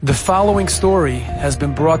The following story has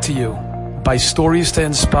been brought to you by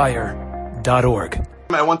StoriesToInspire.org.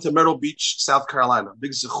 I went to Myrtle Beach, South Carolina. Big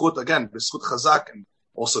Zechut, again, B'zchut Chazak, and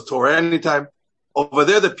also Torah anytime. Over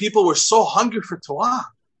there, the people were so hungry for Torah.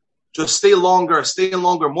 Just stay longer,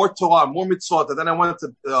 more Torah, more mitzvot. And then I went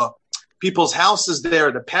to people's houses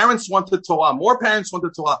there. The parents wanted Torah, more parents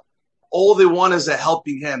wanted Torah. All they want is a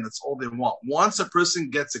helping hand. That's all they want. Once a person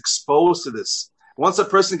gets exposed to this, once a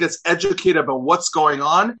person gets educated about what's going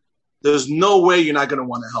on, there's no way you're not going to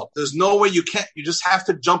want to help. There's no way you can't. You just have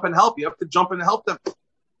to jump and help. You have to jump and help them.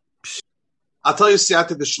 I'll tell you,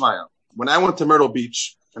 Siyata D'Shmaya. When I went to Myrtle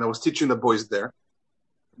Beach and I was teaching the boys there,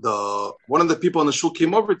 one of the people in the shul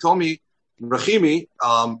came over and told me, Rahimi,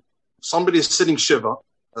 somebody is sitting Shiva,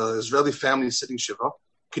 Israeli family is sitting Shiva.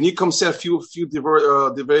 Can you come say a few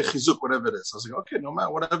divrei chizuk, whatever it is? I was like, okay, no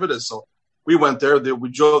matter, whatever it is. So we went there. We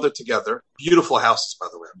drove there together. Beautiful houses, by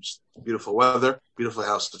the way. Beautiful weather, beautiful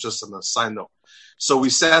houses, just on a side note. So we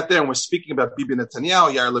sat there and we're speaking about Bibi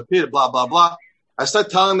Netanyahu, Yair Lapid, blah, blah, blah. I start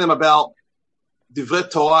telling them about Divrei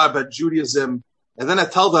Torah, about Judaism. And then I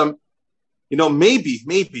tell them, maybe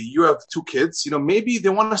you have two kids, maybe they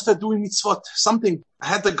want to start doing mitzvot, something. I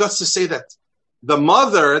had the guts to say that. The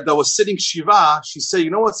mother that was sitting Shiva, she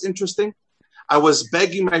said, what's interesting? I was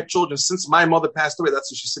begging my children, since my mother passed away,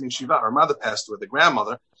 that's why she's sitting Shiva, her mother passed away, the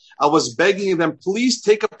grandmother. I was begging them, please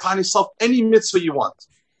take upon yourself any mitzvah you want.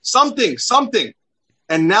 Something.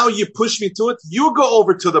 And now you push me to it. You go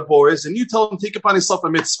over to the boys and you tell them, take upon yourself a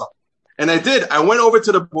mitzvah. And I did. I went over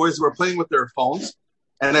to the boys who were playing with their phones.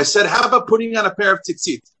 And I said, how about putting on a pair of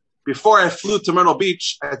tzitzit? Before I flew to Myrtle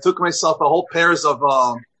Beach, I took myself a whole pairs of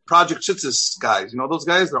Project Chitzis guys. Those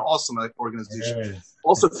guys? They're awesome at organization. Yes.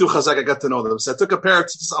 Also, through Chazak, I got to know them. So I took a pair of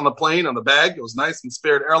tzitzis on the plane, on the bag. It was nice, and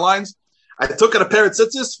Spirit Airlines. I took a pair of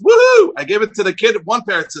tzitzis. Woohoo! I gave it to the kid, one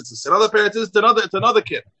pair of tzitzis. Another pair of tzitzis to another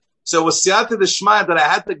kid. So it was Siyata D'Shmaya that I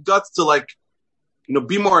had the guts to,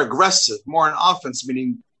 be more aggressive, more in offense,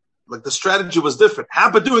 meaning, the strategy was different. How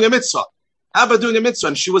about doing a mitzvah?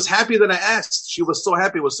 And she was happy that I asked. She was so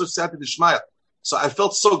happy. It was such Siyata D'Shmaya. So I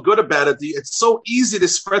felt so good about it. It's so easy to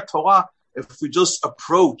spread Torah if we just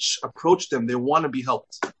approach them. They want to be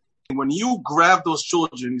helped. When you grab those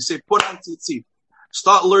children, you say, put on tzitzit,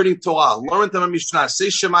 start learning Torah, learn the Mishnah, say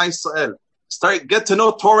Shema Yisrael, get to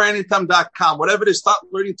know TorahAnytime.com, whatever it is, start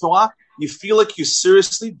learning Torah. You feel like you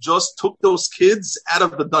seriously just took those kids out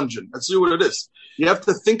of the dungeon. That's what it is. You have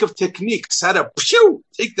to think of techniques, how to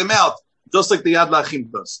take them out, just like the Yad L'Achim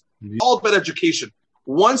does. All about education.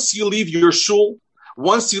 Once you leave your shul,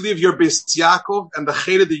 once you leave your Beis Yaakov and the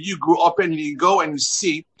cheder that you grew up in, you go and you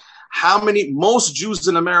see how most Jews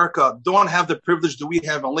in America don't have the privilege that we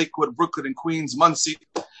have in Lakewood, Brooklyn, and Queens, Monsey.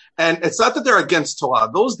 And it's not that they're against Torah.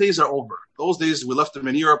 Those days are over. Those days, we left them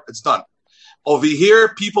in Europe. It's done. Over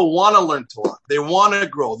here, people want to learn Torah. They want to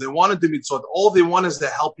grow. They want to do mitzvot. All they want is the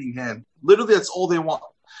helping hand. Literally, that's all they want.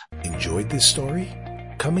 Enjoyed this story?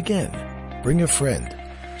 Come again. Bring a friend.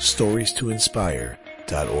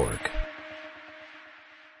 StoriesToInspire.org